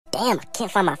Damn, I can't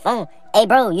find my phone. Hey,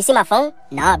 bro, you see my phone?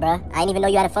 Nah, bro. I didn't even know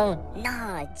you had a phone.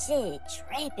 Nah, jit,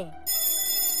 tripping.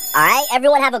 Alright,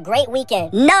 everyone have a great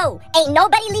weekend. No, ain't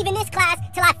nobody leaving this class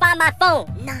till I find my phone.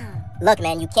 Nah. Look,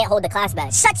 man, you can't hold the class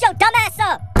back. Shut your dumb ass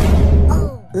up!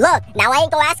 Oh. Look, now I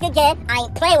ain't gonna ask again. I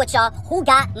ain't playing with y'all. Who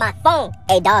got my phone?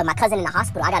 Hey, dog, my cousin in the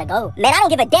hospital. I gotta go. Man, I don't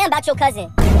give a damn about your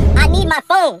cousin. I need my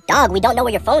phone. Dog, we don't know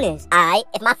where your phone is. Alright,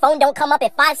 if my phone don't come up in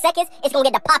 5 seconds, it's gonna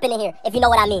get the popping in here, if you know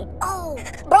what I mean. Oh.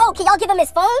 Bro, can y'all give him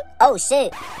his phone? Oh,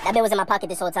 shit. That bit was in my pocket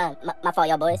this whole time. My fault,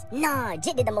 y'all boys. Nah,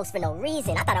 Jit did the most for no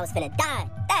reason. I thought I was finna die.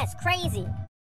 That's crazy.